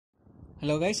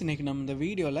Hello guys, இன்றைக்கி நம்ம இந்த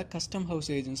வீடியோவில் கஸ்டம் ஹவுஸ்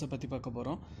ஏஜென்ட்ஸை பற்றி பார்க்க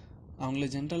போகிறோம். அவங்கள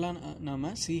ஜென்ரலாக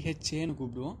நம்ம சிஹெச்ஏன்னு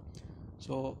கூப்பிடுவோம்.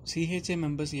 ஸோ சிஹெச்ஏ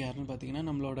மெம்பர்ஸ் யாருன்னு பார்த்தீங்கன்னா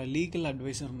நம்மளோட லீகல்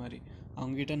அட்வைசர் மாதிரி.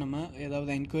 அவங்ககிட்ட நம்ம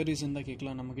ஏதாவது என்கொயரிஸ் இருந்தால்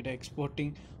கேட்கலாம். நம்மக்கிட்ட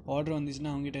எக்ஸ்போர்ட்டிங் ஆர்டர்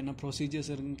வந்துச்சுன்னா அவங்ககிட்ட என்ன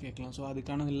ப்ரொசீஜர்ஸ் இருக்குன்னு கேட்கலாம். ஸோ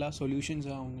அதுக்கான எல்லா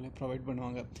சொல்யூஷன்ஸை அவங்களே ப்ரொவைட்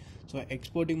பண்ணுவாங்க. ஸோ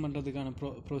எக்ஸ்போர்ட்டிங் பண்ணுறதுக்கான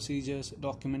ப்ரொசீஜர்ஸ்,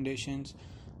 டாக்குமெண்டேஷன்ஸ்,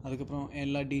 அதுக்கப்புறம்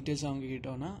எல்லா டீட்டெயில்ஸ் அவங்க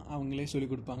கிட்டோன்னா அவங்களே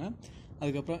சொல்லிக் கொடுப்பாங்க.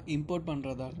 அதுக்கப்புறம் இம்போர்ட்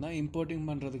பண்ணுறதா இருந்தால் இம்போர்ட்டிங்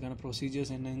பண்ணுறதுக்கான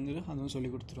ப்ரொசீஜர்ஸ் என்னங்கிறது அதுவும் சொல்லி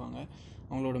கொடுத்துருவாங்க.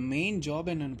 அவங்களோட மெயின் ஜாப்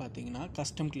என்னென்னு பார்த்தீங்கன்னா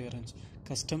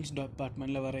கஸ்டம்ஸ்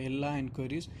டிபார்ட்மெண்ட்டில் வர எல்லா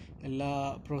என்கொயரிஸ், எல்லா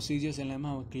ப்ரொசீஜர்ஸ் எல்லாமே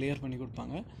அவங்க கிளியர் பண்ணி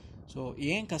கொடுப்பாங்க. ஸோ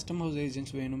ஏன் கஸ்டம் ஹவுஸ்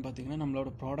ஏஜென்ட்ஸ் வேணும்னு பார்த்தீங்கன்னா நம்மளோட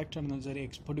ப்ராடக்டாக இருந்தாலும் சரி,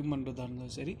 எக்ஸ்போர்ட்டிங் பண்ணுறதா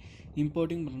இருந்தாலும் சரி,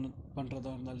 இம்போர்ட்டிங் பண்ணுறதா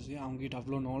இருந்தாலும் சரி, அவங்ககிட்ட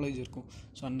அவ்வளோ நாலேஜ் இருக்கும்.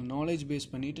 ஸோ அந்த நாலேஜ் பேஸ்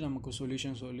பண்ணிவிட்டு நமக்கு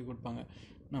சொல்யூஷன் சொல்லி கொடுப்பாங்க.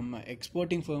 நம்ம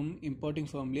எக்ஸ்போர்ட்டிங் ஃபர்ம்,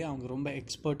 இம்போர்ட்டிங் ஃபர்ம்லேயே அவங்க ரொம்ப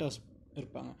எக்ஸ்பர்ட்டாக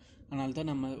இருப்பாங்க. அதனால தான்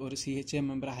நம்ம ஒரு சிஹெச்ஏ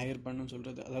மெம்பரை ஹையர் பண்ணணும்னு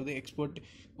சொல்கிறது. அதாவது எக்ஸ்போர்ட்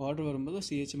ஆர்டர் வரும்போது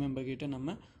சிஹெச்ஏ மெம்பர் கிட்ட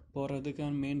நம்ம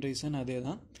போகிறதுக்கான மெயின் ரீசன் அதே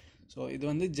தான். ஸோ இது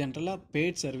வந்து ஜென்ரலாக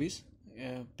பெய்ட் சர்வீஸ்.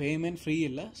 பேமெண்ட் ஃப்ரீ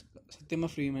இல்லை, சத்தியமாக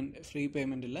ஃப்ரீ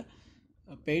பேமெண்ட் இல்லை,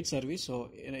 பெய்ட் சர்வீஸ். ஸோ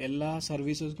எல்லா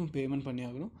சர்வீஸஸ்க்கும் பேமெண்ட் பண்ணி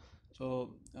ஆகணும். ஸோ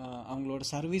அவங்களோட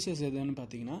சர்வீசஸ் எதுன்னு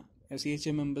பார்த்தீங்கன்னா,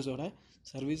 சிஹெச்ஏ மெம்பர்ஸோட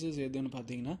சர்வீசஸ் எதுன்னு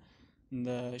பார்த்தீங்கன்னா,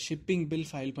 இந்த ஷிப்பிங் பில்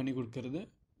ஃபைல் பண்ணி கொடுக்கறது.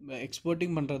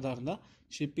 எக்ஸ்போர்ட்டிங் பண்ணுறதா இருந்தால்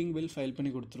ஷிப்பிங் பில் ஃபைல் பண்ணி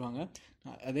கொடுத்துருவாங்க.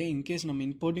 அதே இன்கேஸ் நம்ம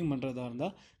இம்போர்ட்டிங் பண்ணுறதா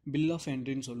இருந்தால் பில் ஆஃப்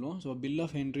என்ட்ரின்னு சொல்லுவோம். ஸோ பில்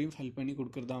ஆஃப் என்ட்ரியும் ஃபைல் பண்ணி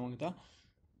கொடுக்குறது அவங்க தான்.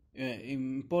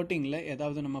 இம்போர்ட்டிங்கில்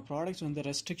ஏதாவது நம்ம ப்ராடக்ட்ஸ் வந்து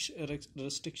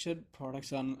ரெஸ்ட்ரிக்ஷன்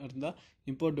ப்ராடக்ட்ஸாக இருந்தால்,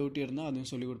 இம்போர்ட் டியூட்டி இருந்தால்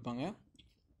அதையும் சொல்லிக் கொடுப்பாங்க.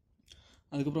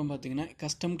 அதுக்கப்புறம் பார்த்திங்கன்னா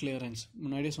கஸ்டம் கிளியரன்ஸ்.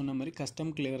 முன்னாடியே சொன்ன மாதிரி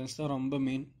கஸ்டம் கிளியரன்ஸ் தான் ரொம்ப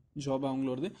மெயின் ஜாப்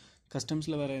அவங்களோடது.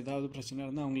 கஸ்டம்ஸில் வேறு ஏதாவது பிரச்சனை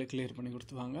இருந்தால் அவங்களே கிளியர் பண்ணி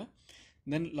கொடுத்துருவாங்க.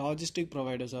 தென் லாஜிஸ்டிக்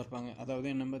ப்ரொவைடர்ஸாக இருப்பாங்க. அதாவது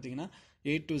என்ன பார்த்தீங்கன்னா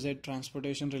A to Z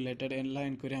transportation related எல்லா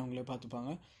என்கொயரியும் அவங்களே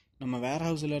பார்த்துப்பாங்க. நம்ம வேர்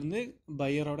ஹவுஸ்லேருந்து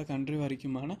பையரோட கண்ட்ரி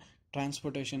வரைக்குமான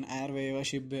டிரான்ஸ்போர்ட்டேஷன், ஏர்வேவா,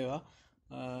 ஷிப்வேவா,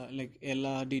 லைக்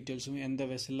எல்லா டீட்டெயில்ஸும், எந்த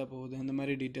வெசலில் போகுது, இந்த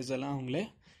மாதிரி டீட்டெயில்ஸ் எல்லாம் அவங்களே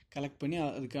கலெக்ட் பண்ணி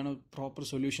அதுக்கான ப்ராப்பர்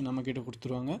சொல்யூஷன் நம்மக்கிட்ட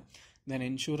கொடுத்துருவாங்க. தென்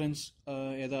இன்சூரன்ஸ்,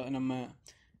 எதாவது நம்ம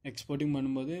எக்ஸ்போர்ட்டிங்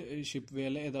பண்ணும்போது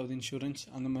ஷிப்வேல ஏதாவது இன்சூரன்ஸ்,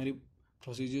 அந்த மாதிரி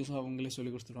ப்ரொசீஜர்ஸும் அவங்களே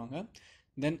சொல்லி கொடுத்துருவாங்க.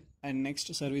 தென்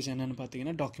நெக்ஸ்ட் சர்வீஸ் என்னென்னு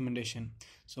பார்த்தீங்கன்னா டாக்குமெண்டேஷன்.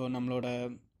 ஸோ நம்மளோட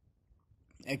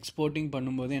எக்ஸ்போர்ட்டிங்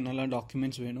பண்ணும்போது என்னெல்லாம்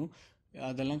டாக்குமெண்ட்ஸ் வேணும்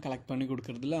அதெல்லாம் கலெக்ட் பண்ணி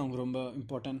கொடுக்குறதுல அவங்க ரொம்ப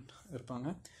இம்பார்ட்டண்ட் இருப்பாங்க.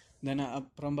 தென்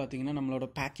அப்புறம் பார்த்தீங்கன்னா நம்மளோட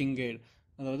பேக்கிங் கைடு.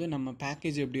 அதாவது நம்ம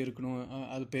பேக்கேஜ் எப்படி இருக்கணும்,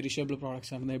 அது பெரிஷபிள்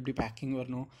ப்ராடக்ட்ஸாக இருந்தால் எப்படி பேக்கிங்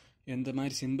வரணும், எந்த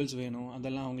மாதிரி சிம்பிள்ஸ் வேணும்,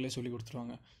 அதெல்லாம் அவங்களே சொல்லி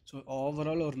கொடுத்துருவாங்க. ஸோ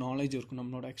ஓவரால் ஒரு நாலேஜ் இருக்கும்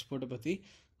நம்மளோட எக்ஸ்போர்ட்டை பற்றி,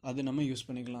 அது நம்ம யூஸ்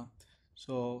பண்ணிக்கலாம்.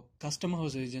 ஸோ கஸ்டம்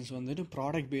ஹவுஸ் ஏஜென்ட்ஸ் வந்துட்டு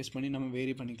ப்ராடக்ட் பேஸ் பண்ணி நம்ம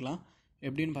வேரி பண்ணிக்கலாம்.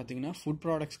 எப்படின்னு பார்த்தீங்கன்னா ஃபுட்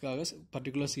ப்ராடக்ட்ஸ்க்காக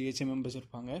பர்டிகுலர் சிஹெச்ஏ மெம்பர்ஸ்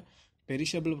இருப்பாங்க.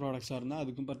 பெரிஷபிள் ப்ராடக்ட்ஸாக இருந்தால்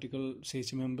அதுக்கும் பர்டிகுலர்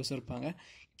சிஹெச்ஏ மெம்பர்ஸ் இருப்பாங்க.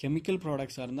 கெமிக்கல்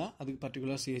ப்ராடக்ட்ஸாக இருந்தால் அதுக்கு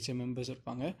பர்டிகுலர் சிஹெச்ஏ மெம்பர்ஸ்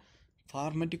இருப்பாங்க.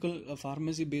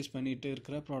 ஃபார்மசி பேஸ் பண்ணிட்டு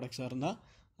இருக்கிற ப்ராடக்ட்ஸாக இருந்தால்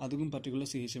அதுக்கும் பர்டிகுலர்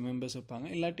சிஹெச்ஏ மெம்பர்ஸ் இருப்பாங்க.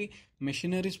 இல்லாட்டி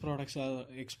மெஷினரிஸ் ப்ராடக்ட்ஸாக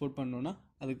எக்ஸ்போர்ட் பண்ணோன்னா,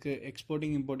 அதுக்கு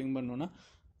எக்ஸ்போர்ட்டிங் இம்போர்ட்டிங் பண்ணோன்னா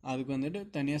அதுக்கு வந்துட்டு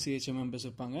தனியாக சிஹெச்ஏ மெம்பர்ஸ்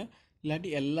இருப்பாங்க. இல்லாட்டி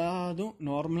எல்லாதும்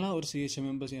நார்மலாக ஒரு சிஹெச்ஏ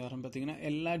மெம்பர்ஸ் யாருன்னு பார்த்தீங்கன்னா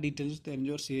எல்லா டீட்டெயில்ஸும் தெரிஞ்ச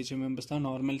ஒரு சிஹெச்ஏ மெம்பர்ஸ் தான்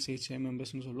நார்மல் சிஹெச்ஏ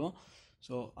மெம்பர்ஸ்னு சொல்லுவோம்.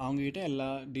 ஸோ அவங்ககிட்ட எல்லா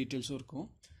டீட்டெயில்ஸும் இருக்கும்.